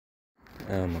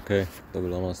Okay,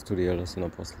 double honors to the elders and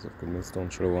apostles of good millstone,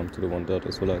 shalom to the one-third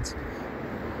Israelites,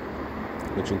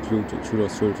 which include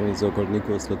Judah's children, so-called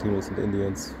Negroes, Latinos, and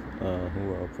Indians,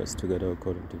 who are oppressed together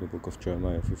according to the book of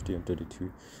Jeremiah 50 and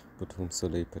 32, but whom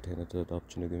solely pertain to the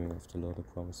adoption, the giving of the law, the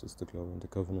promises, the glory, and the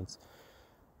covenants,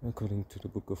 according to the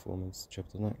book of Romans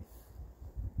chapter 9.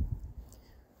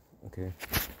 Okay,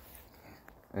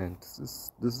 and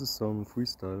this is some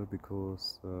freestyle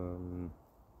because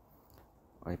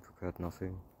I prepared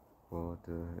nothing, but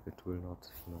it will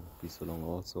not, be so long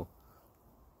also,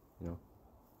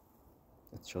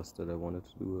 It's just that I wanted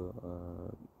to do a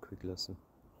quick lesson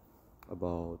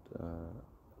about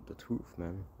the truth,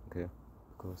 man, okay?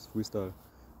 Because freestyle,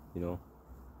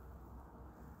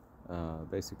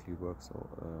 basically works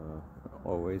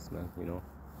always, man,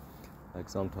 Like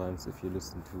sometimes if you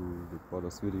listen to the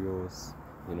brothers' videos,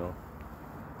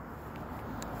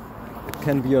 it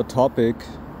can be a topic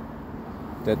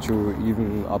that you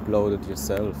even uploaded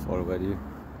yourself already,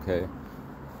 okay?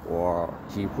 Or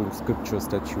Hebrew scriptures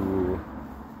that you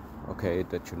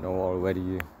know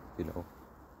already,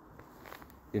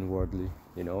 inwardly,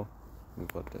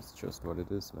 but that's just what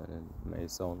it is, man. It may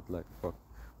sound like a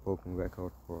broken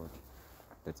record, but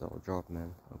that's our job,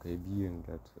 man, okay, being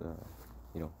that,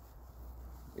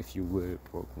 if you will,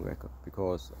 broken record,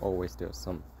 because always there's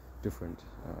some difference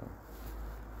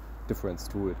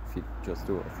to it if you just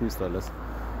do a freestyle lesson,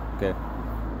 okay?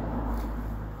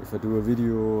 If I do a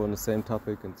video on the same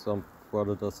topic and some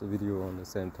brother does a video on the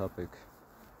same topic,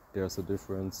 there's a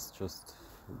difference just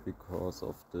because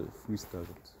of the freestyle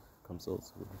that comes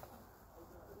also with it.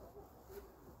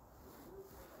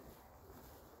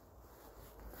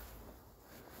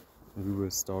 We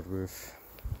will start with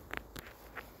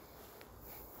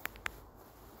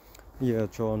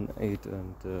John 8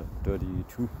 and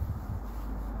 32.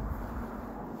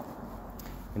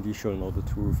 And ye shall know the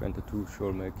truth, and the truth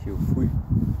shall make you free.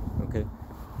 Okay?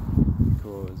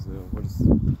 Because what is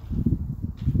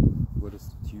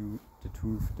the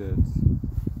truth that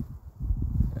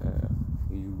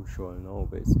you shall know,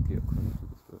 basically, according to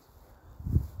this verse?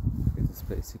 It is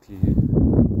basically,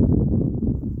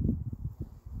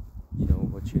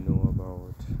 what you know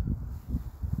about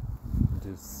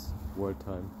this world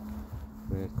time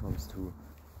when it comes to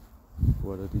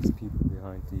what are these people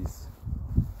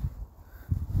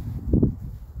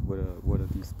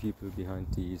behind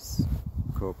these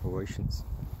corporations,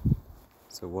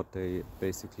 so what they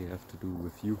basically have to do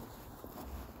with you.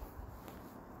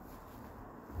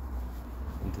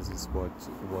 And this is what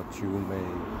you may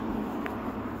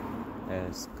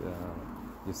ask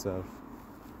yourself.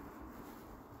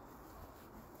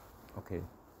 Okay,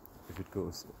 if it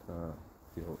goes,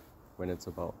 when it's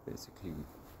about basically,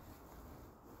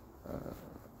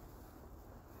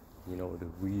 the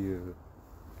real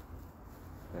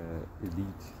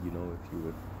elite, if you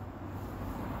would.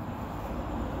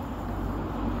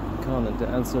 And the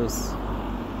answer is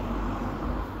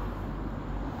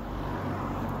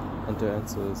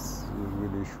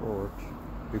really short,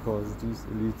 because these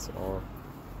elites are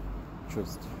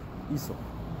just Esau,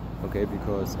 okay?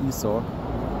 Because Esau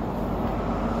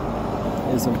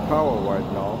is in power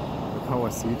right now, the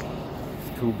power seat,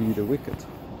 to be the wicked,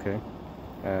 okay?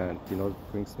 And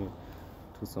it brings me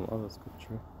to some other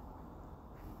scripture.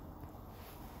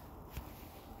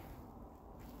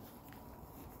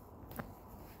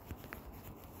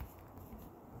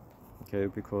 Okay,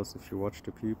 because if you watch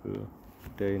the people,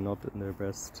 they're not in their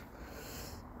best,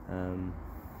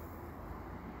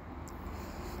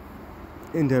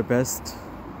 in their best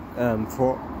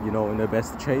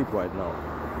shape right now,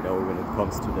 when it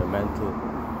comes to their mental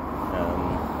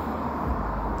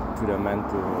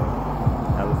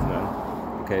health, man,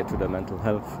 okay, to their mental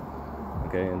health,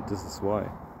 okay, and this is why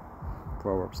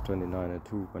Proverbs 29 and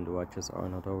 2, when the righteous are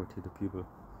in authority, the people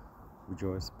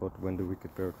rejoice, but when the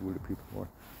wicked bear rule, the people more.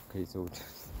 Okay, so it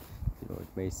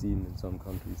may seem in some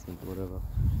countries and whatever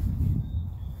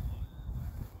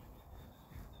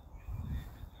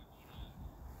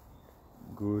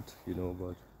good,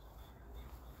 but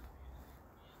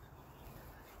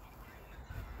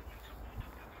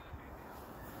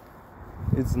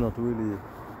it's not really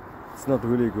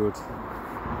good.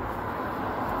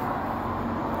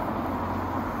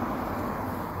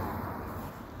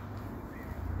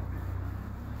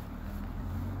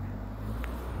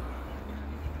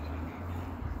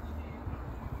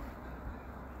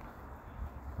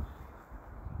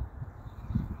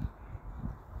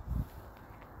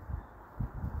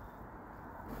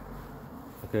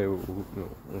 Okay,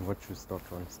 what you start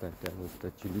to understand then is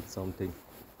that you need something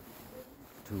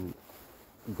to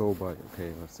go by,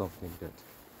 okay, or something that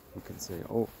you can say,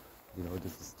 oh,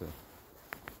 this is the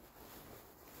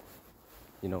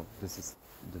you know, this is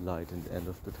the light in the end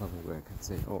of the tunnel where I can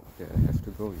say, oh, there I have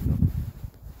to go, you know.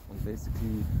 And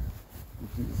basically,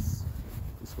 this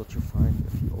is what you find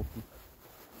if you open,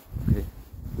 okay,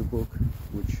 the book,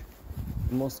 which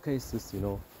in most cases, you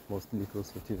know, most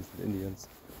Negros, Latinos, and Indians,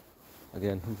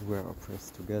 again, who were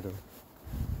oppressed together,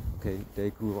 okay, they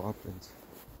grew up and,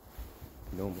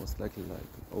 you know, most likely like,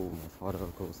 oh, my father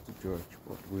goes to church,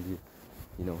 but really,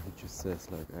 you know, he just says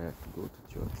like, I have to go to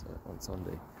church on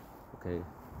Sunday, okay,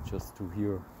 just to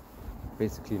hear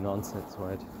basically nonsense,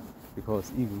 right?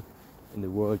 Because even in the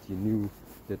world you knew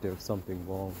that there's something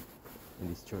wrong in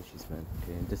these churches, man,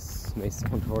 okay, and this may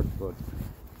sound hard, but,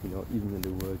 you know, even in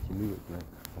the world you knew it, man,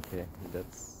 okay,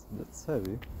 that's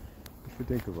heavy, if you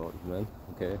think about it, man,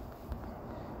 okay.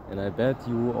 And I bet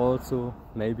you also,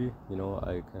 maybe, you know,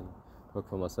 I can talk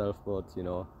for myself, but, you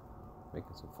know,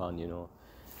 making some fun, you know.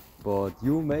 But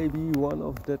you may be one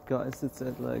of that guys that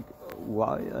said like,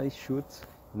 why I should,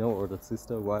 you know, or that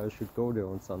sister, why I should go there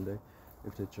on Sunday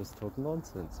if they just talk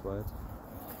nonsense, right?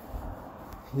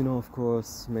 You know, of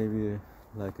course, maybe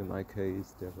like in my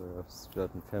case, there were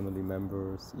certain family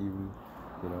members even,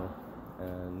 you know,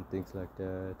 and things like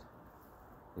that,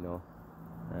 you know,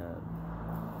 and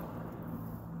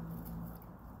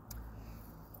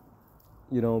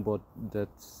you know, but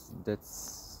that's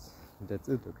it,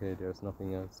 okay, there's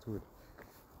nothing else to it,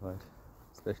 right?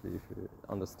 Especially if you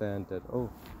understand that, oh,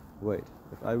 wait,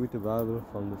 if I read the Bible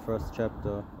from the first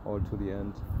chapter all to the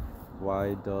end,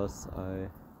 why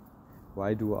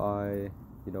do I,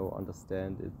 you know,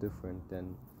 understand it different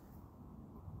than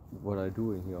what I'm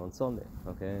doing here on Sunday,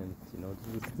 okay? And, you know,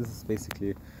 this is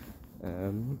basically,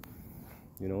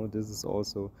 you know, this is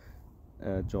also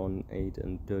John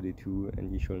 8:32,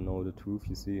 and ye shall know the truth,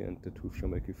 you see, and the truth shall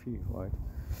make you free, right?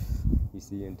 You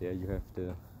see, and there you have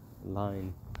the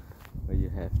line where you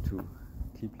have to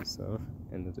keep yourself,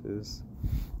 and it is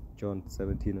John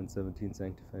 17:17,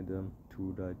 sanctify them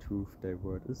to thy truth, thy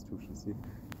word is truth, you see,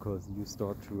 because you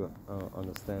start to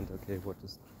understand, okay, what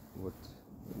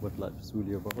life is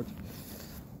really about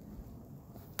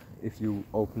if you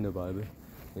open the Bible,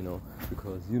 you know,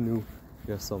 because you knew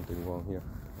there's something wrong here,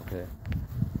 okay.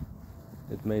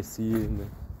 It may seem,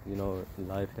 you know,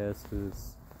 life has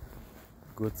its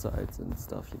good sides and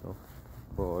stuff, you know,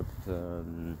 but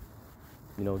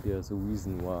you know, there's a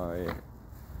reason why,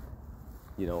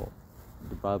 you know,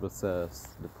 the Bible says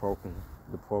the broken,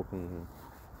 you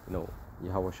know,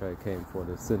 Yahweh came for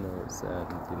the sinners,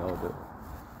 and, you know, the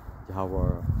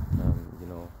Yahweh, you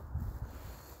know,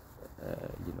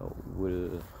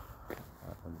 will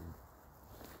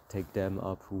take them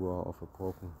up who are of a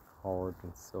broken heart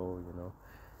and soul, you know.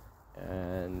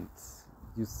 And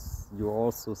you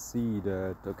also see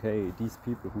that, okay, these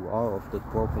people who are of that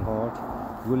broken heart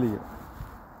really,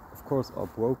 of course, are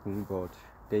broken, but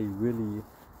they really,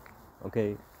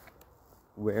 okay,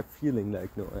 were feeling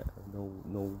like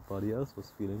nobody else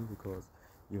was feeling, because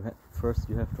first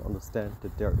you have to understand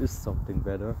that there is something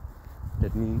better.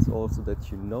 That means also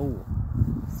that you know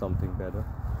something better.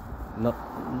 Not,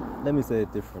 let me say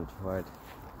it different, right?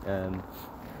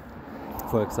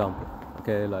 For example,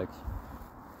 okay, like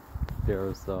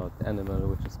there's an animal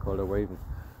which is called a raven,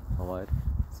 alright?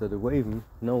 So the raven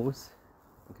knows,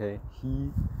 okay,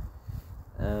 he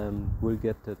will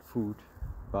get that food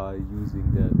by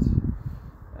using that,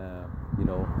 you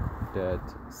know, that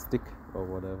stick or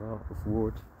whatever of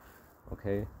wood,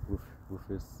 okay, with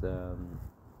his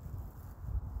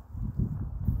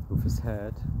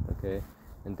head, okay,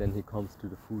 and then he comes to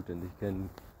the food and he can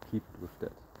keep it with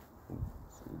that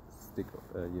stick,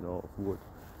 you know, of wood,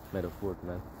 made of wood,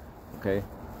 man, okay,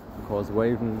 because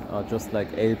raven are just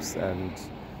like apes and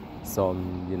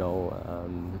some, you know,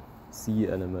 sea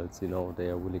animals, you know, they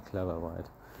are really clever, right?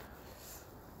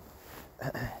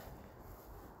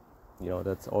 You know,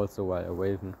 that's also why a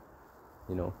raven,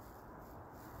 you know,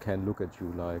 can look at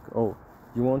you like, oh,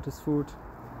 you want this food?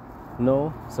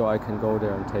 No, so I can go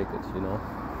there and take it, you know.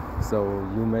 So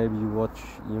you maybe want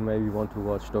to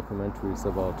watch documentaries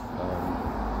about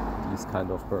these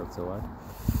kind of birds, alright?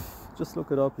 Just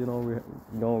look it up, you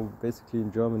know. Basically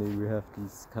in Germany we have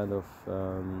these kind of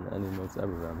animals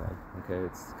everywhere, man. Okay,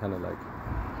 it's kind of like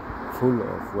full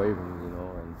of raven, you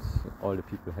know, and all the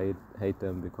people hate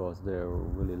them because they're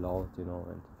really loud, you know,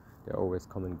 and they always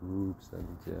come in groups,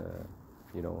 and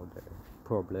you know, they're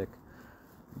poor black,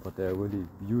 but they're really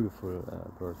beautiful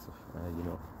birds, you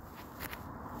know.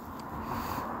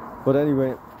 But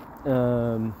anyway,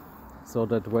 so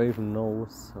that raven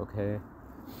knows, okay,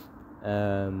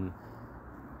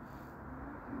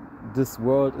 this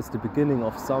world is the beginning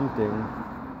of something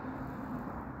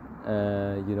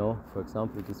You know, for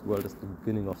example, this world is the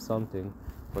beginning of something,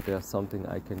 but there's something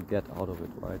I can get out of it,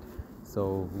 right?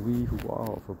 So we who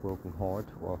are of a broken heart,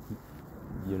 or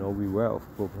you know, we were of a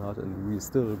broken heart, and we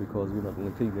still, because we're not in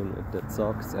the kingdom, that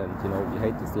sucks, and you know, we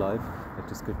hate this life, like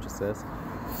the scripture says.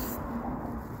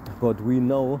 But we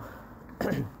know,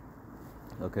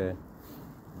 okay,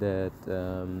 that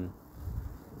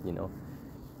you know,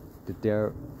 that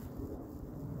there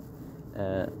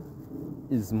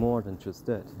is more than just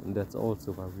that, and that's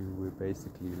also why we were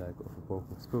basically like of a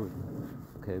broken spirit,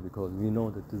 okay, because we know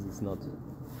that this is not,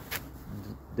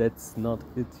 that's not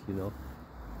it, you know,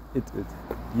 it,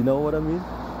 you know what I mean,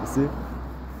 you see,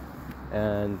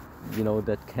 and you know,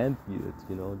 that can't be it,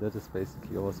 you know, that is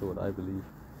basically also what I believe,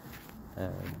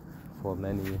 and for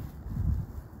many,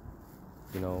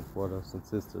 you know, brothers and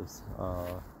sisters,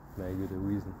 maybe the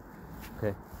reason,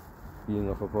 okay, being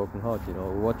of a broken heart, you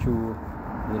know, what you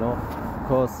know,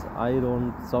 because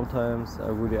sometimes I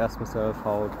really ask myself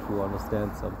how to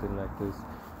understand something like this.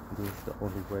 This is the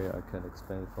only way I can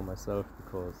explain it for myself,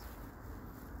 because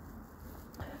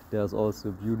there's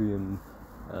also beauty in,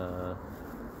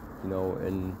 you know,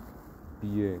 in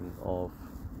being of,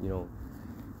 you know,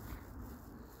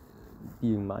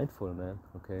 being mindful, man,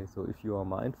 okay? So if you are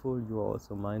mindful, you are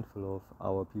also mindful of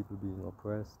our people being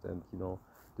oppressed, and you know,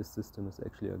 this system is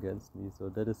actually against me, so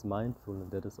that is mindful,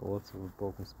 and that is also a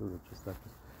broken spirit, just like the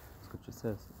scripture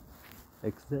says.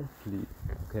 Exactly,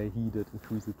 okay, he that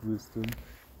increaseth wisdom,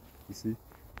 you see,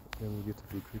 let me get it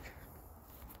real quick.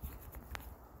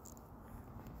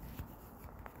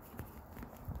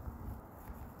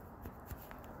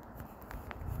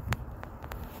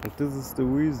 And this is the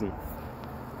reason.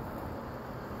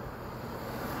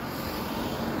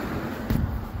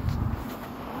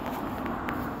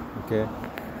 Okay,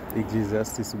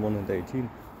 Ecclesiastes 1:18,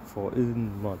 for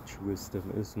in much wisdom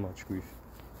is much grief.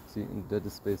 See, and that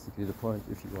is basically the point.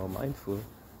 If you are mindful,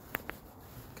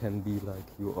 can be like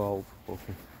you are of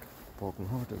broken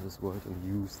heart in this world, and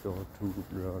you start to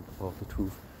learn about the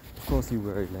truth. Of course, you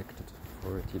were elected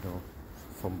for it, you know,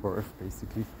 from birth,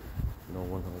 basically, you know,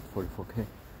 144k.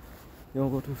 You know,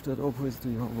 but with that, all praise to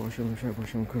Yahweh, Shalom, Shalom,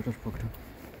 Shalom,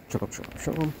 Shalom,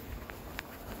 Shalom.